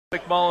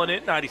McMullen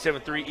in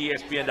 97.3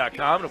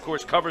 ESPN.com, and of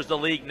course covers the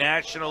league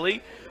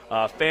nationally.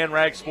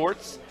 FanRag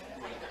Sports,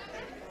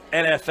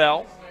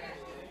 NFL.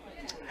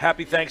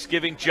 Happy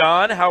Thanksgiving,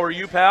 John. How are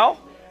you, pal?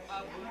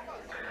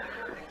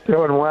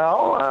 Doing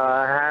well.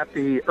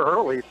 Happy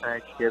early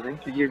Thanksgiving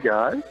to you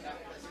guys.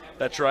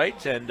 That's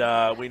right,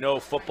 and we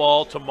know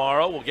football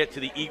tomorrow. We'll get to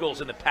the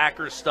Eagles and the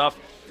Packers stuff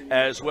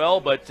as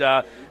well, but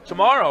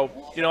tomorrow,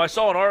 I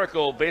saw an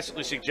article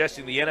basically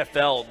suggesting the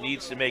NFL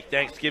needs to make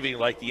Thanksgiving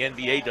like the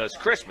NBA does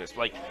Christmas,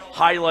 like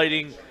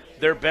highlighting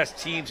their best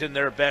teams and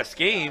their best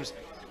games.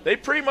 They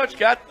pretty much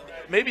got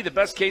maybe the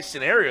best case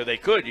scenario they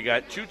could. You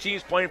got two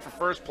teams playing for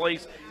first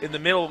place in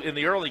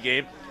the early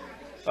game.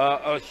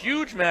 A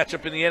huge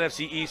matchup in the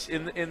NFC East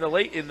in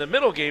the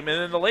middle game,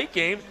 and in the late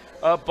game,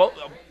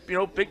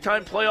 big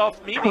time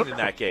playoff meeting in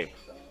that game.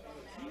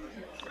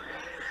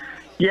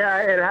 Yeah,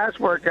 it has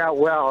worked out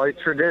well. It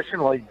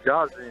traditionally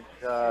doesn't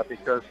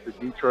because the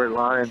Detroit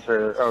Lions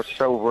are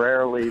so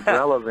rarely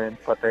relevant,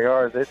 but they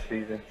are this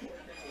season.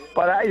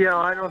 But I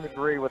don't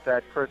agree with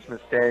that Christmas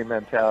Day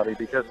mentality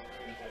because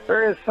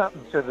there is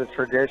something to the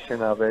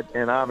tradition of it,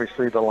 and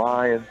obviously the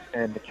Lions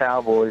and the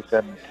Cowboys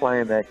have been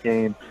playing that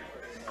game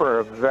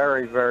for a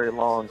very, very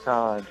long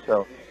time.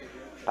 So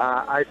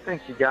I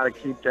think you got to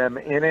keep them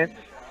in it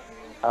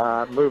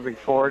moving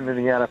forward, and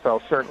the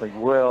NFL certainly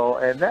will.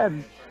 And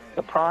then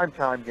the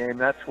primetime game,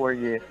 that's where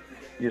you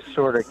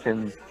sort of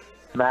can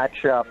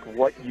match up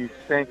what you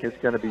think is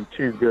going to be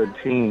two good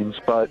teams.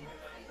 But,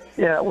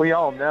 we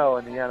all know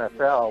in the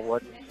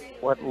NFL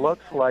what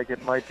looks like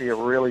it might be a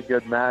really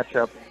good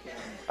matchup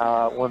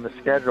when the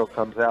schedule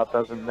comes out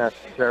doesn't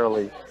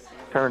necessarily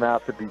turn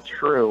out to be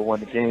true when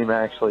the game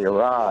actually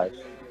arrives.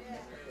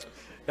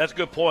 That's a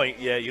good point.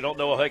 Yeah, you don't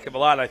know a heck of a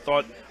lot. I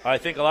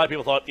think a lot of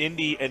people thought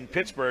Indy and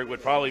Pittsburgh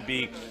would probably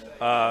be,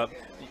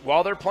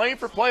 while they're playing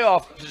for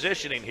playoff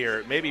positioning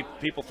here, maybe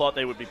people thought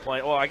they would be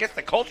playing. Well, I guess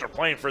the Colts are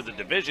playing for the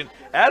division,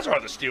 as are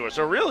the Steelers.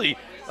 So really,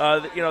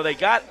 they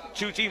got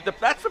two teams.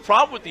 That's the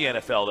problem with the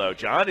NFL, though,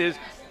 John, is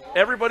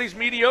everybody's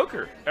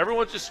mediocre.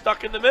 Everyone's just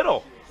stuck in the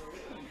middle.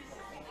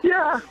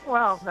 Yeah,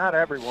 well, not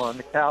everyone.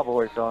 The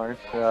Cowboys aren't.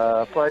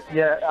 But,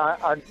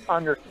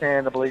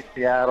 understandably,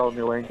 Seattle,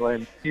 New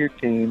England, few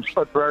teams,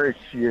 but very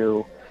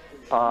few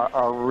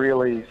are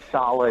really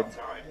solid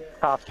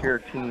top-tier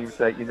teams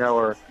that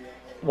are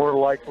more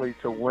likely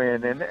to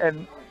win.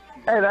 And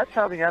hey, that's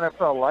how the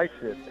NFL likes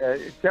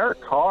it.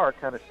 Derek Carr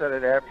kind of said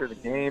it after the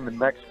game in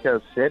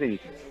Mexico City.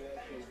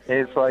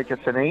 It's like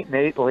it's an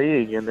 8-8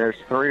 league, and there's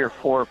 3 or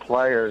 4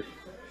 players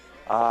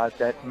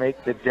that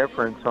make the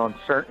difference on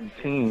certain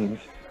teams.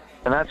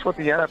 And that's what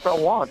the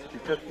NFL wants,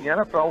 because the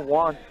NFL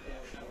wants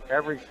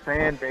every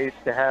fan base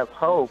to have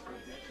hope.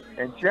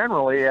 And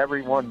generally,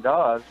 everyone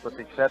does, with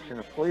the exception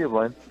of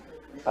Cleveland.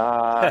 Just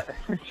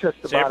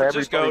about San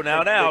Francisco,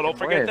 now, don't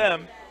forget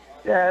them.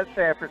 Yeah,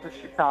 San Francisco,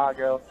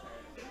 Chicago.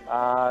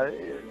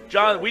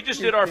 John, we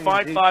just did our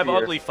Find 5,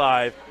 Ugly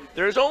 5.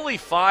 There's only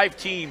 5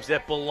 teams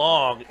that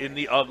belong in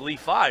the Ugly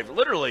 5.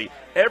 Literally,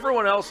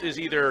 everyone else is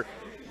either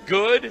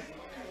good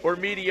or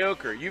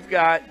mediocre. You've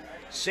got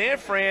San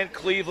Fran,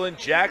 Cleveland,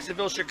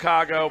 Jacksonville,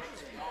 Chicago,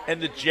 and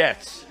the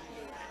Jets.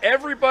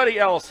 Everybody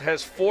else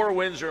has 4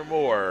 wins or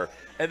more.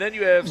 And then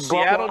you have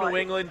Seattle, New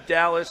England,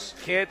 Dallas,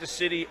 Kansas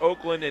City,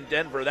 Oakland, and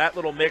Denver. That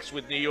little mix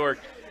with New York.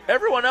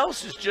 Everyone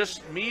else is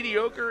just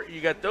mediocre. You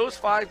got those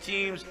 5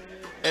 teams,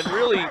 and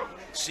really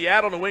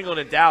Seattle, New England,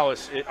 and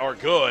Dallas are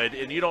good.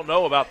 And you don't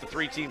know about the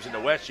 3 teams in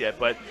the West yet.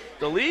 But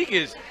the league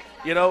is,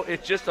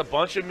 it's just a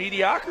bunch of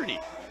mediocrity.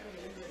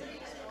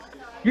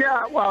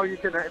 Yeah, well,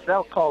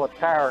 they'll call it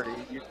parity.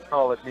 You can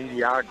call it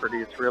mediocrity.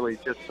 It's really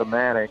just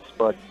semantics.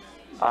 But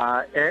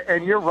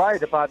and you're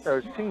right about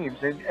those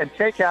teams. And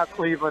take out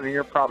Cleveland, and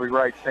you're probably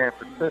right, San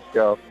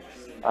Francisco,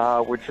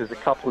 which is a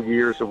couple of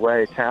years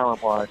away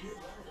talent-wise.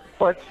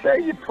 But say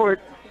you put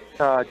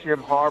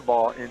Jim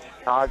Harbaugh in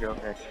Chicago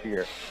next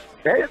year.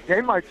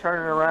 They might turn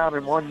it around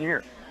in 1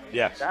 year.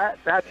 Yes.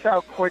 That's how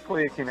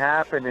quickly it can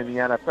happen in the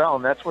NFL,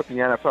 and that's what the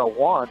NFL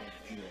wants.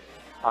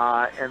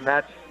 And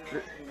that's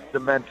the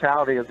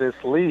mentality of this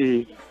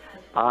league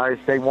is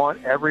they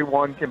want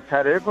everyone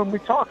competitive, and we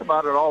talk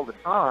about it all the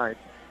time.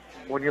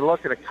 When you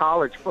look at a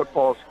college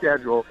football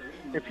schedule,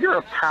 if you're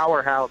a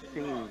powerhouse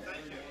team,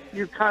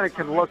 you kind of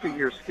can look at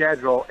your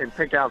schedule and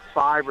pick out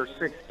 5 or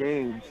 6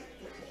 games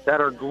that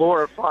are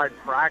glorified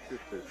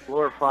practices,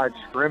 glorified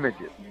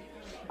scrimmages,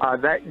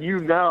 that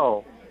you're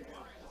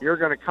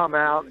going to come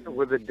out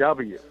with a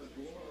W.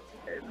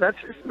 That's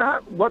just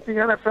not what the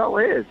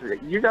NFL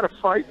is. You got to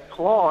fight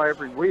claw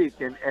every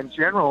week, and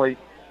generally,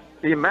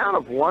 the amount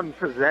of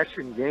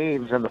one-possession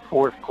games in the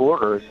fourth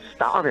quarter is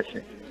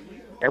astonishing.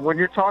 And when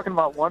you're talking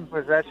about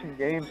one-possession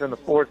games in the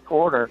fourth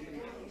quarter,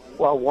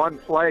 well, one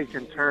play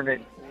can turn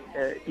it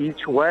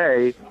each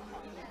way.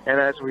 And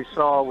as we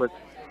saw with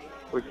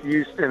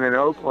Houston and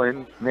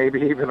Oakland,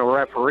 maybe even a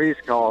referee's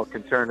call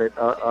can turn it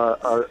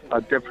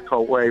a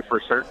difficult way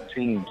for certain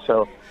teams.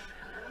 So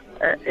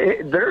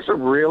there's a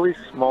really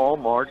small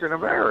margin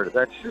of error.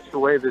 That's just the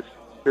way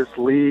this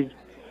league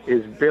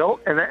is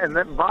built, and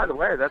then, by the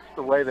way, that's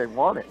the way they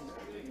want it.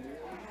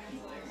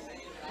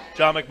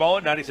 John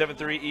McMullen,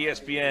 97.3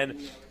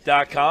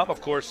 ESPN.com.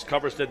 Of course,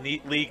 covers the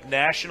league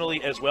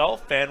nationally as well,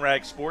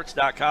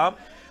 fanragsports.com.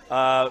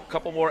 A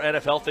couple more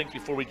NFL things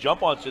before we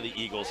jump onto the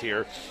Eagles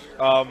here.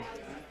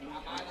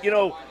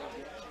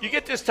 You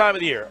get this time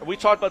of the year. We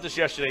talked about this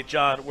yesterday,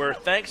 John, where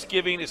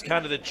Thanksgiving is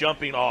kind of the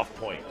jumping off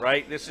point,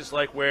 right? This is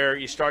like where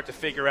you start to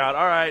figure out,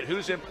 all right,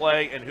 who's in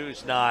play and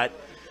who's not.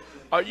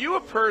 Are you a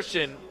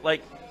person,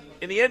 like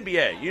in the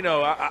NBA,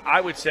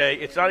 I would say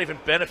it's not even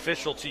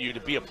beneficial to you to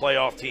be a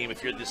playoff team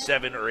if you're the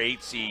 7 or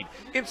 8 seed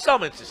in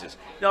some instances.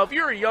 Now, if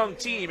you're a young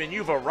team and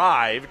you've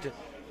arrived,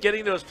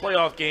 getting those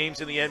playoff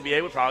games in the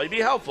NBA would probably be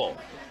helpful.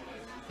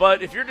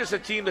 But if you're just a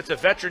team that's a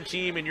veteran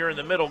team and you're in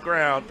the middle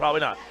ground,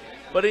 probably not.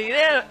 But in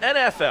the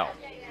NFL,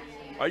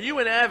 are you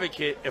an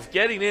advocate of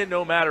getting in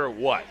no matter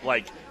what?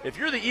 Like, if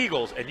you're the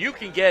Eagles and you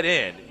can get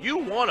in, you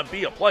want to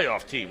be a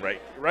playoff team,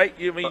 right? Right?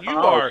 I mean, you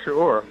are.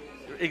 Sure.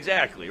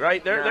 Exactly,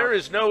 right? There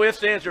is no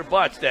ifs, ands, or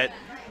buts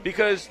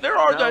because there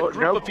are that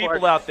group of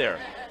people out there.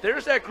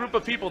 There's that group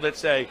of people that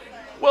say,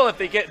 well, if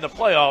they get in the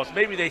playoffs,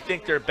 maybe they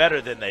think they're better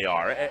than they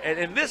are. And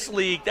in this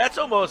league, that's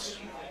almost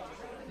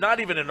not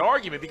even an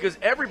argument because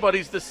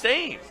everybody's the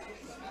same.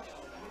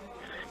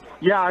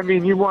 Yeah, I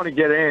mean, you want to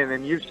get in,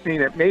 and you've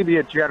seen it maybe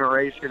a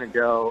generation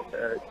ago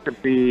to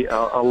be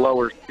a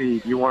lower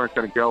seed. You weren't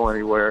going to go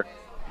anywhere.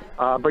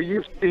 But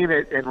you've seen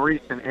it in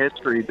recent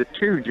history. The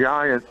 2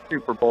 giant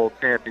Super Bowl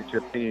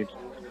championship teams,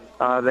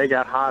 they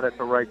got hot at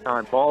the right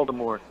time.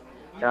 Baltimore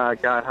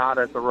got hot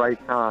at the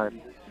right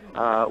time.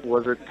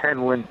 Was a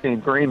 10-win team.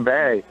 Green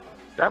Bay,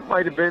 that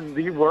might have been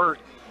the worst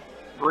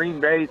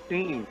Green Bay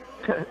team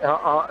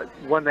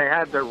when they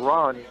had their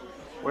run,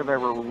 when they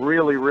were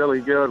really, really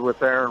good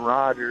with Aaron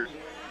Rodgers.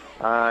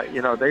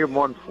 They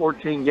won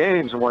 14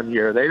 games one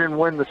year. They didn't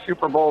win the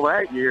Super Bowl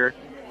that year,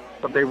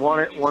 but they won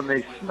it when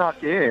they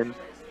snuck in,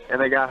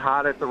 and they got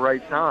hot at the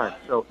right time.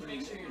 So,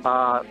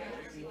 I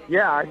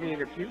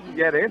mean, if you can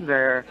get in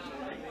there,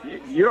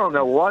 you don't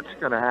know what's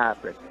going to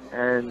happen.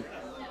 And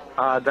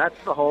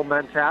that's the whole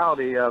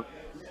mentality of,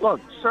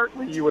 look,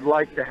 certainly you would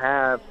like to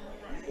have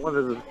one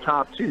of the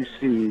top 2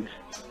 seeds,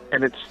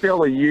 and it's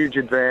still a huge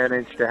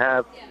advantage to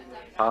have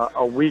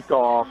a week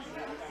off,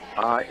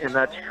 and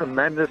that's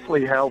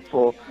tremendously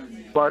helpful.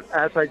 But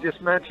as I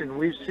just mentioned,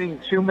 we've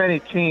seen too many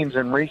teams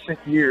in recent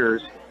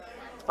years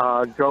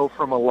go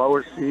from a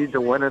lower seed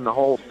to winning the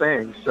whole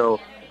thing.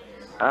 So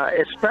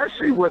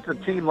especially with a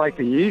team like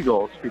the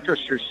Eagles, because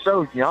you're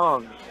so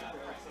young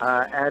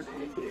at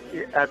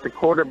the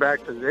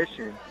quarterback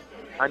position,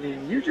 I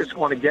mean, you just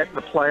want to get in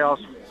the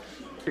playoffs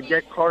to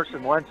get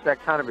Carson Wentz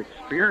that kind of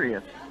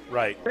experience.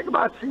 Right. Think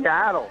about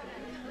Seattle.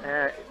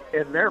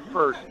 In their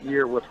first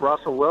year with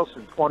Russell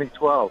Wilson,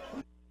 2012.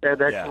 They had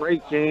that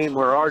great game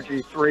where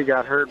RG3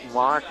 got hurt in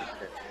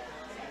Washington.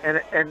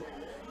 And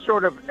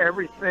sort of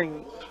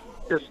everything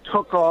just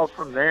took off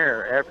from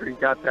there after he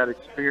got that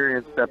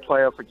experience, that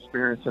playoff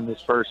experience in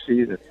his first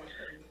season.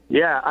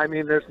 Yeah, I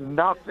mean, there's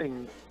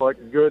nothing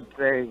but good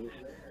things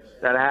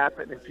that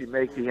happen if you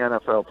make the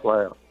NFL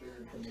playoffs.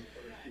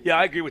 Yeah,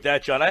 I agree with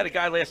that, John. I had a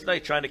guy last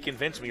night trying to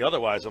convince me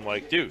otherwise. I'm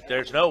like, dude,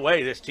 there's no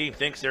way this team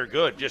thinks they're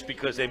good just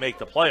because they make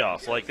the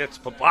playoffs. Like, that's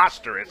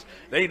preposterous.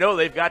 They know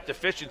they've got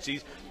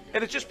deficiencies,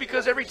 and it's just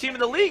because every team in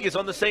the league is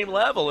on the same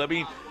level. I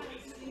mean,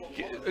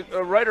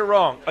 right or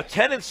wrong, a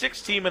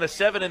 10-6 team and a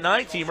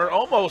 7-9 team are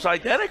almost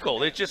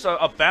identical. It's just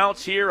a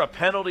bounce here, a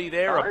penalty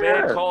there, a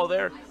bad call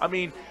there. I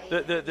mean,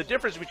 the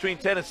difference between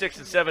 10-6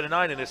 and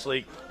 7-9 in this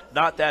league,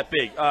 not that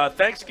big.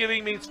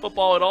 Thanksgiving means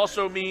football. It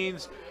also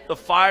means the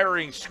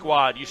firing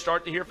squad. You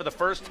start to hear for the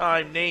first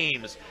time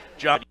names,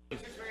 John.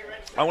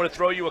 I want to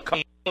throw you a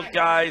couple of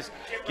guys.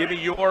 Give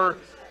me your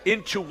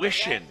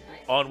intuition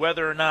on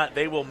whether or not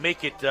they will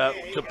make it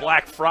to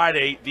Black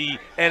Friday, the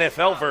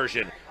NFL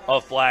version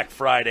of Black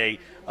Friday,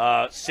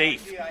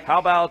 safe. How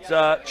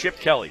about Chip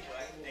Kelly?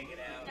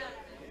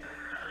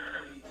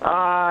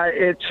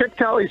 Chip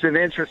Kelly's an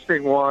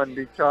interesting one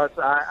because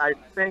I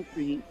think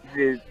the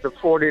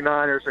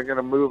 49ers are going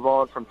to move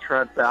on from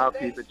Trent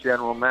Baalke, the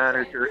general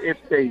manager. If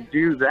they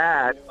do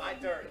that,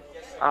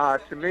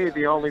 to me,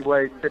 the only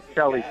way Chip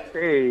Kelly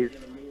stays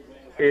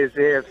is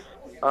if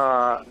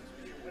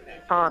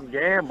Tom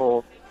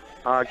Gamble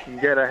can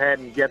get ahead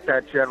and get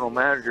that general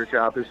manager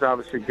job. He's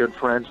obviously good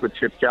friends with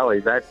Chip Kelly.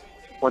 That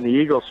when the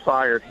Eagles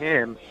fired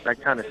him,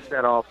 that kind of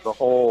set off the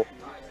whole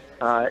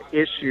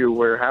issue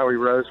where Howie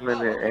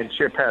Roseman and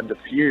Chip had the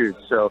feud.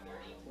 So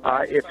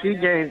if he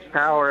gains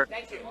power,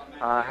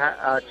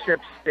 Chip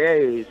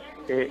stays.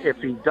 If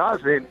he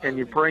doesn't and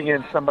you bring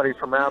in somebody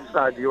from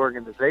outside the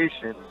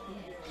organization,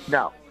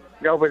 no,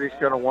 nobody's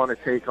going to want to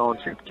take on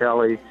Chip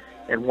Kelly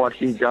and what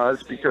he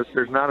does because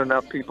there's not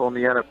enough people in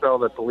the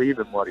NFL that believe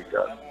in what he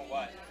does.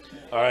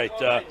 All right,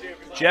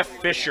 Jeff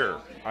Fisher.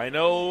 I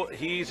know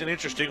he's an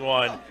interesting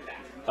one.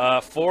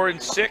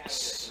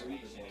 4-6.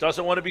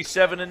 Doesn't want to be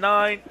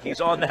 7-9.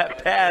 He's on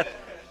that path.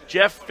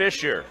 Jeff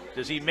Fisher,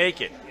 does he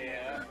make it?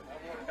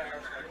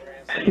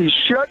 He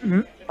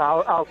shouldn't.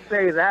 I'll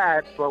say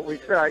that, but we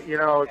said,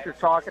 if you're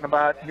talking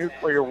about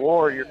nuclear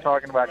war, you're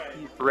talking about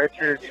Keith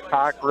Richards,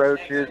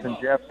 cockroaches, and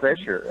Jeff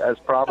Fisher as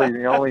probably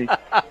the only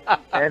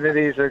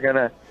entities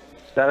that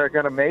are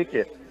gonna make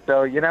it.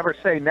 So you never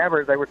say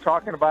never. They were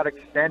talking about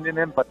extending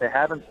him, but they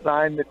haven't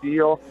signed the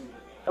deal.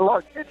 And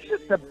look, it's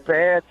just a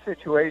bad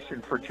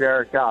situation for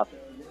Jared Goff.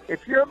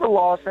 If you're the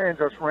Los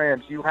Angeles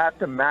Rams, you have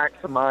to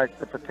maximize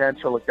the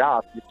potential of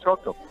Goff. You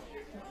took him.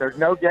 There's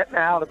no getting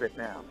out of it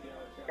now.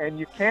 And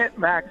you can't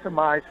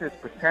maximize his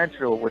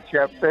potential with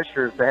Jeff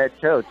Fisher as the head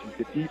coach.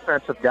 He's a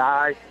defensive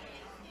guy.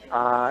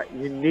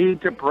 You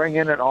need to bring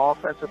in an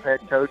offensive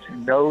head coach who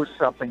knows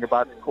something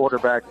about the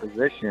quarterback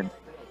position.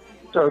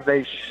 So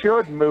they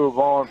should move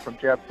on from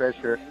Jeff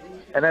Fisher.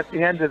 And at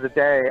the end of the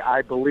day,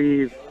 I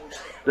believe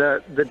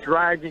the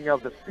dragging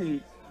of the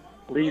feet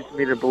leads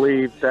me to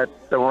believe that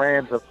the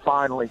Rams have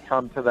finally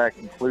come to that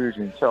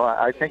conclusion. So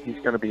I think he's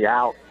going to be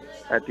out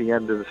at the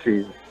end of the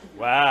season.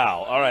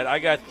 Wow. All right, I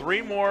got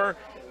three more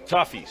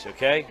toughies,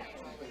 okay?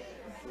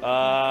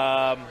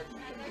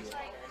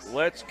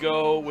 Let's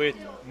go with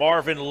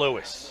Marvin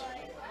Lewis.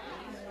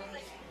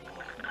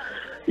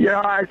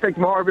 Yeah, I think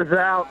Marvin's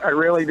out. I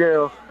really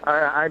do.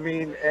 I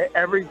mean,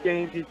 every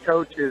game he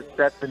coaches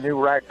sets a new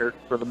record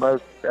for the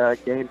most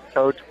games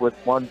coached with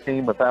one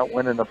team without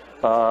winning a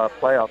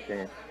playoff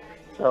game.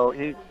 So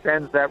he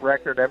extends that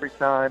record every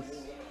time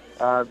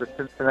the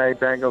Cincinnati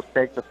Bengals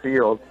take the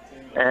field.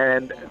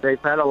 And they've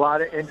had a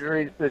lot of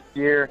injuries this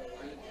year.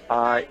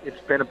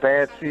 It's been a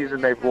bad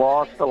season. They've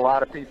lost a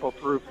lot of people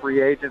through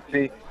free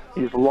agency.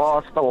 He's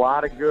lost a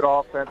lot of good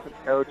offensive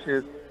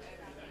coaches.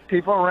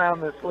 People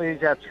around this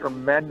league have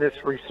tremendous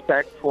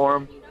respect for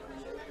him.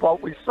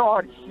 But we saw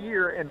it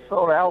here in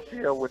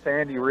Philadelphia with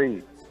Andy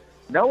Reid.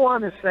 No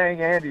one is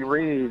saying Andy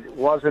Reid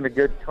wasn't a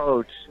good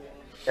coach,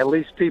 at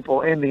least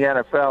people in the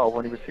NFL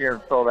when he was here in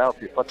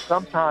Philadelphia. But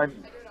sometimes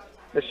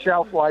the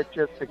shelf life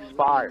just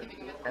expires,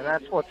 and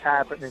that's what's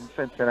happened in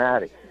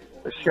Cincinnati.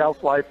 The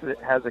shelf life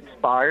has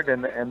expired,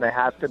 and they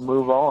have to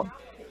move on.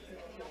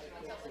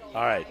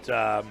 All right.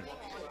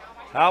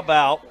 How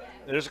about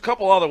 – there's a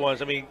couple other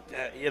ones. I mean,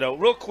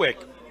 real quick.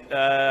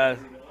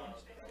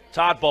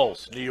 Todd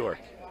Bowles, New York.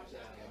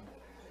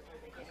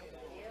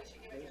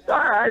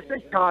 I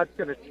think Todd's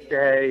going to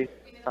stay.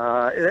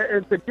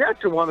 And the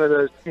Jets are one of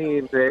those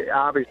teams that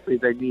obviously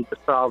they need to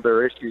solve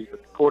their issues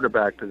with the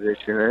quarterback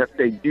position. And if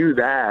they do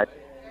that,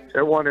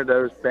 they're one of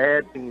those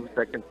bad teams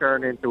that can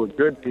turn into a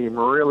good team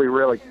really,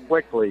 really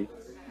quickly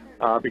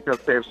because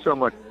they have so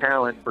much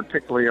talent,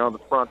 particularly on the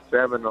front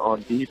seven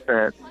on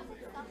defense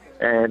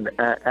and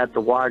at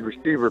the wide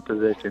receiver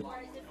position.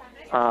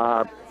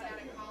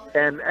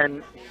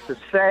 And to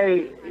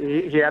say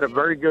he had a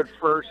very good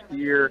first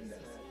year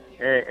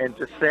and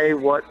to say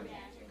what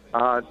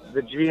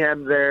the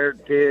GM there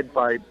did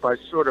by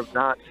sort of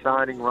not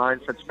signing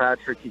Ryan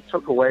Fitzpatrick, he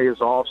took away his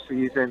off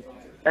season.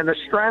 And the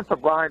strength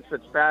of Ryan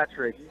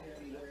Fitzpatrick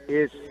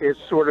is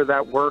sort of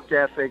that work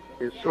ethic,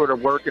 is sort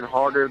of working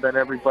harder than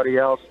everybody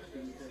else.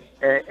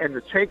 And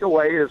to take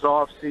away his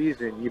off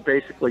season, you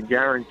basically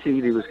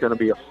guaranteed he was going to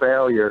be a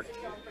failure.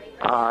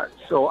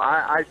 So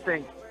I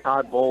think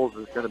Todd Bowles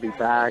is going to be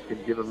back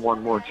and given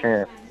one more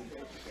chance.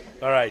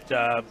 All right.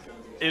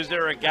 Is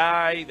there a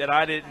guy that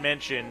I didn't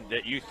mention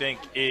that you think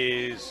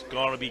is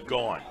going to be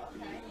gone?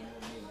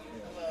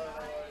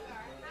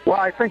 Well,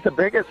 I think the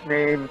biggest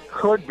name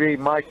could be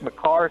Mike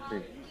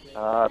McCarthy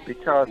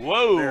because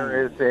there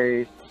is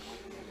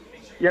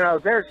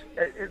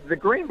the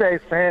Green Bay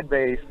fan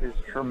base is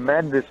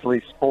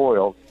tremendously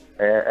spoiled,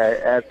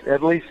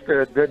 at least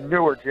the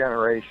newer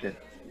generation.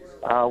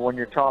 When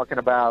you're talking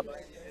about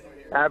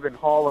having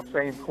Hall of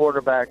Fame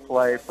quarterback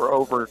play for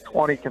over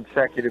 20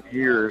 consecutive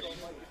years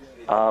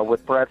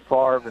with Brett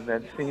Favre and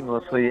then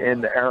seamlessly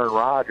into Aaron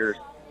Rodgers.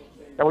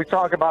 And we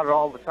talk about it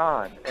all the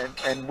time.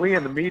 And we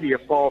in the media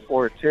fall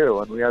for it too.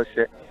 And we always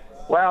say,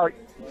 well,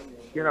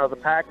 the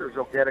Packers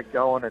will get it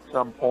going at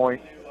some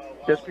point.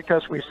 Just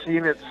because we've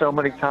seen it so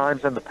many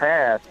times in the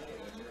past,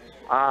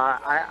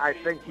 I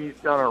think he's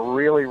done a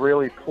really,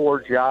 really poor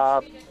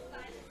job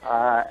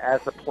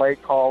as a play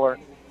caller.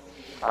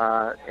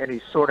 And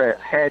he sort of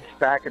hedged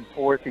back and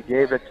forth. He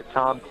gave it to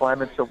Tom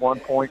Clements at one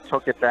point,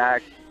 took it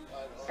back.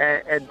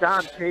 And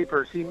Don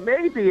Capers, he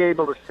may be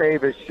able to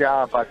save his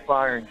job by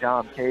firing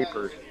Don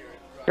Capers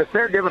because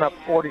they're giving up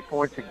 40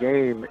 points a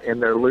game in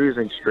their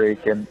losing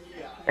streak. And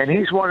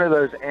he's one of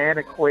those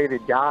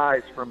antiquated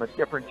guys from a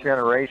different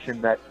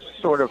generation that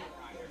sort of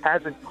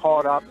hasn't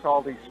caught up to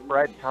all these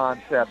spread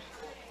concepts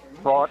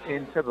brought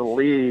into the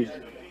league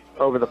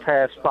over the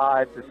past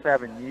 5 to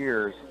 7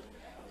 years.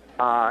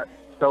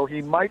 So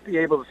he might be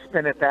able to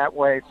spin it that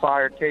way,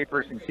 fire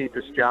Capers and keep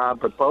his job,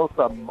 but both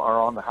of them are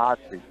on the hot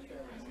seat.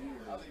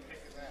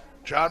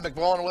 John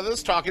McMullen with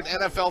us, talking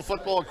NFL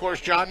football. Of course,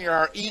 John, you're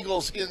our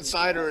Eagles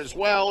insider as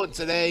well. And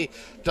today,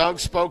 Doug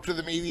spoke to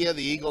the media.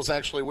 The Eagles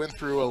actually went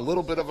through a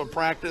little bit of a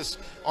practice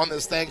on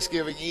this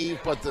Thanksgiving Eve.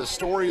 But the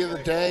story of the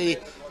day,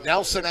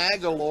 Nelson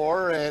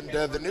Aguilar, and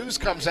the news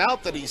comes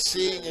out that he's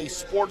seeing a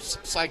sports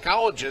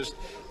psychologist.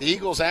 The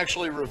Eagles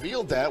actually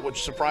revealed that,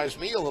 which surprised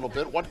me a little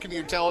bit. What can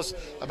you tell us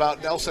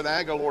about Nelson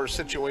Aguilar's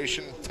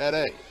situation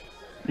today?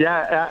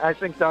 Yeah, I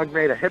think Doug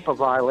made a HIPAA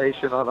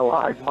violation on a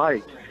live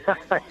mic.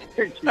 I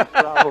think he's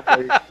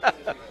probably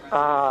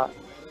not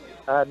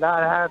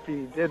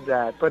happy he did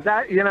that. But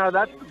that's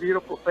the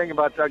beautiful thing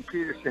about Doug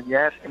Peterson. You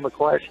ask him a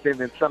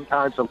question, and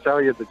sometimes he'll tell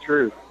you the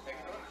truth.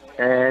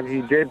 And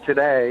he did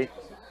today.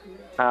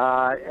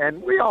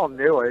 And we all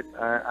knew it.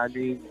 I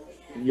mean,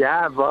 you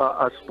have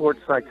a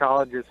sports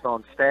psychologist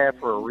on staff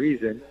for a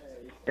reason.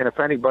 And if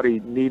anybody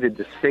needed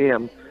to see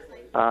him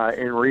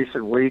in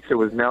recent weeks, it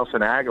was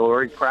Nelson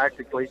Aguilar. He he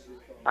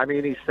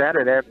said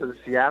it after the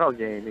Seattle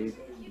game. He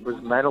was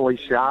mentally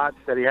shot,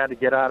 said he had to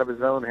get out of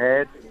his own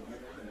head.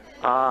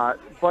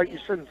 But you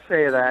shouldn't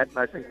say that, and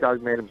I think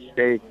Doug made a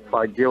mistake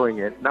by doing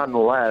it.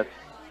 Nonetheless,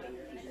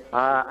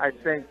 I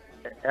think,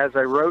 as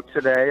I wrote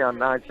today on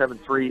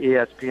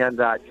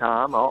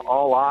 973ESPN.com,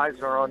 all eyes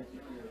are on,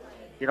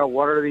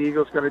 what are the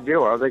Eagles going to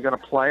do? Are they going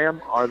to play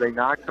him? Are they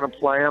not going to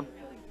play him?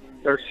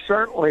 They're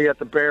certainly, at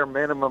the bare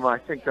minimum, I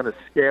think, going to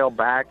scale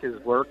back his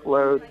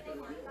workload.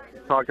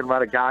 Talking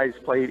about a guy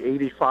who's played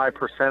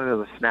 85% of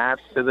the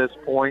snaps to this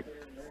point.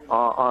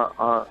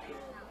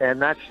 And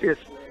that's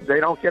just, they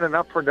don't get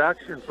enough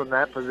production from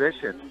that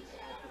position.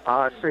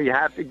 So you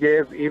have to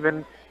give,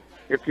 even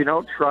if you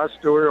don't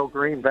trust Dorial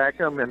Green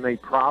Beckham, and they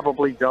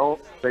probably don't,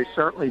 they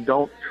certainly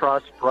don't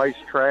trust Bryce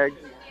Tregg.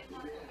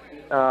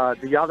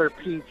 The other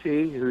PT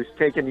who's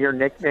taken your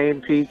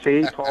nickname,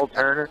 PT, Paul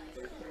Turner,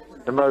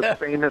 the most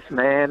famous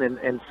man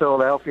in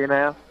Philadelphia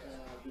now.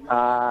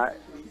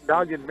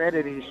 Doug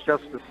admitted he's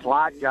just a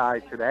slot guy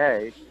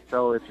today.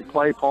 So if you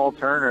play Paul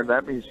Turner,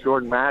 that means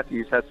Jordan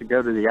Matthews has to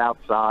go to the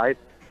outside.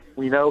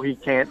 We know he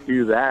can't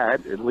do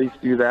that, at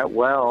least do that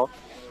well.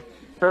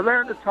 So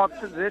they're in a tough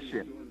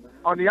position.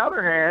 On the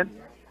other hand,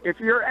 if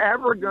you're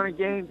ever going to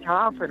gain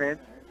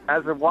confidence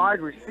as a wide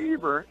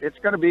receiver, it's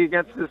going to be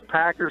against this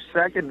Packers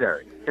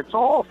secondary. It's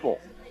awful.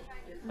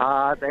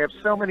 They have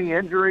so many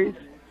injuries.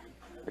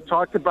 I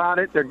talked about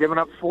it. They're giving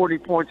up 40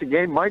 points a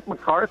game. Mike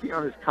McCarthy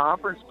on his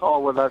conference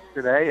call with us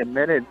today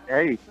admitted,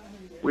 hey,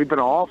 we've been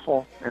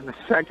awful in the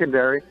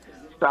secondary,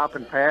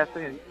 stopping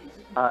passing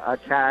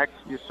attacks.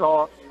 You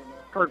saw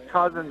Kirk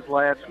Cousins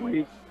last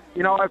week.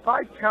 If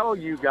I tell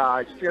you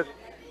guys just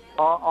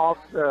off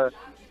the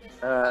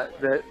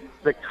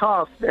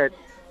cuff that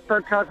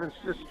Kirk Cousins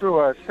just threw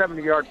a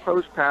 70-yard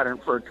post pattern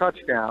for a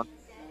touchdown,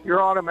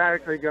 you're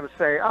automatically going to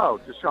say,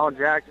 oh, Deshaun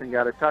Jackson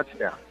got a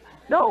touchdown.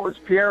 No, it was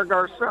Pierre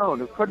Garçon,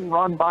 who couldn't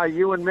run by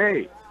you and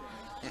me.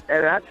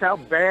 And that's how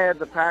bad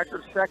the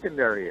Packers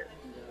secondary is.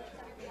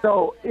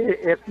 So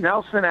if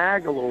Nelson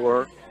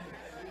Aguilar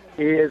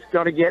is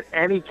going to get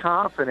any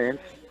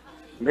confidence,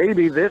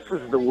 maybe this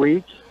is the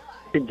week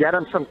to get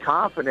him some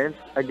confidence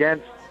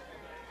against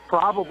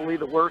probably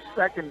the worst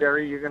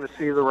secondary you're going to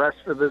see the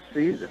rest of this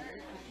season.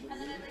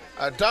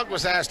 Doug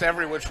was asked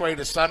every which way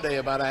to Sunday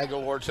about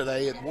Aguilar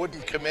today and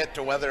wouldn't commit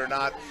to whether or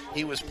not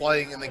he was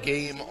playing in the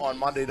game on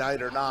Monday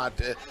night or not.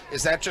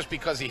 Is that just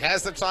because he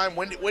has the time?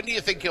 When do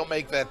you think he'll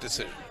make that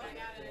decision?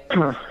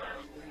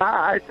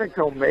 I think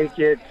he'll make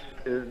it.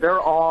 They're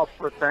off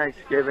for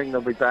Thanksgiving. They'll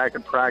be back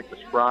in practice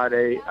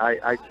Friday.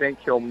 I think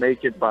he'll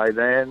make it by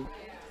then.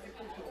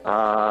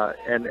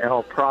 And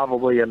he'll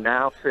probably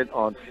announce it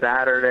on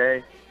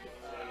Saturday.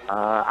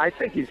 I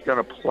think he's going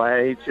to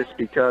play just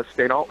because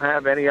they don't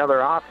have any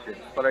other options.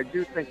 But I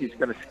do think he's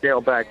going to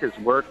scale back his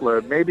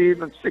workload, maybe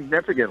even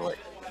significantly.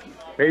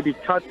 Maybe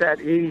cut that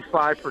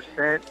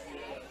 85%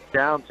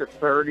 down to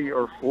 30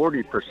 or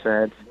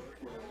 40%.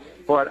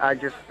 But I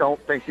just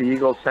don't think the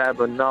Eagles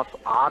have enough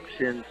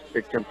options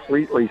to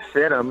completely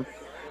sit him.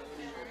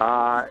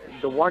 The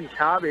one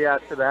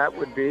caveat to that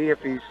would be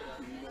if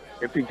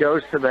he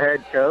goes to the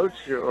head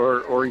coach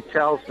or he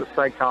tells the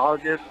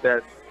psychologist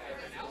that,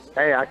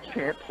 hey, I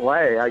can't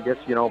play, I guess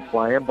you don't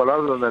play him. But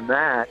other than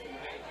that,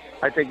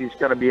 I think he's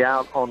going to be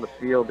out on the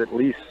field at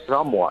least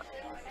somewhat.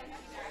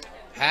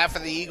 Half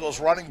of the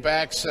Eagles running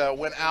backs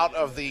went out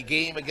of the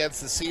game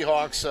against the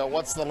Seahawks.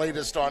 What's the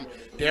latest on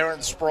Darren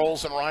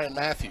Sproles and Ryan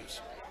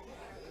Matthews?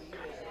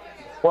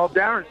 Well,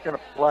 Darren's going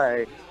to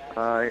play.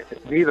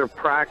 Neither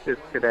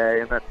practiced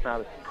today, and that's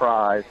not a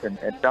surprise. And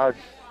Doug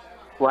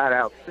flat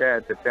out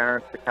said that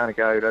Darren's the kind of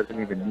guy who doesn't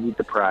even need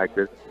to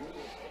practice.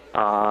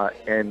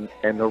 And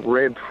the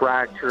rib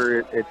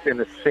fracture, it's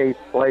in a safe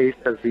place,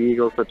 as the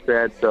Eagles have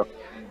said. So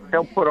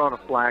he'll put on a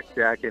flak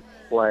jacket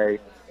and play.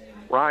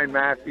 Ryan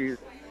Matthews,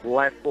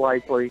 less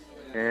likely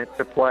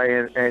to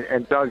play.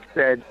 And Doug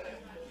said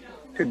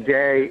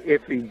today,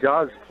 if he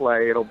does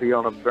play, it'll be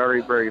on a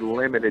very, very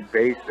limited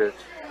basis.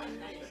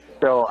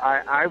 So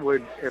I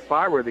would, if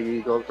I were the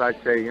Eagles,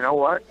 I'd say, you know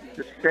what,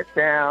 just sit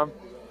down.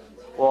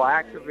 We'll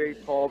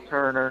activate Paul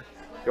Turner.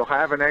 You'll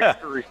have an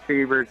extra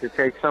receiver to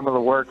take some of the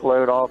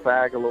workload off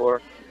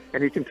Aguilar.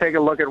 And you can take a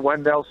look at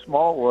Wendell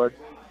Smallwood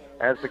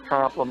as the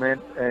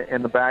complement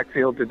in the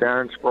backfield to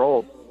Darren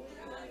Sproles.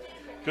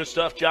 Good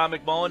stuff, John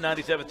McMullen,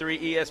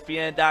 97.3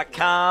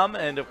 ESPN.com.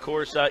 And, of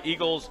course,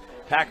 Eagles,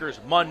 Packers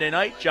Monday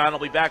night. John will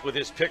be back with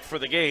his pick for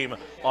the game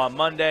on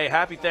Monday.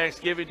 Happy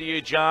Thanksgiving to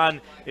you,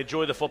 John.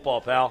 Enjoy the football,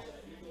 pal.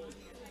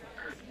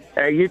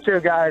 Hey, you too,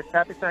 guys.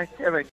 Happy Thanksgiving.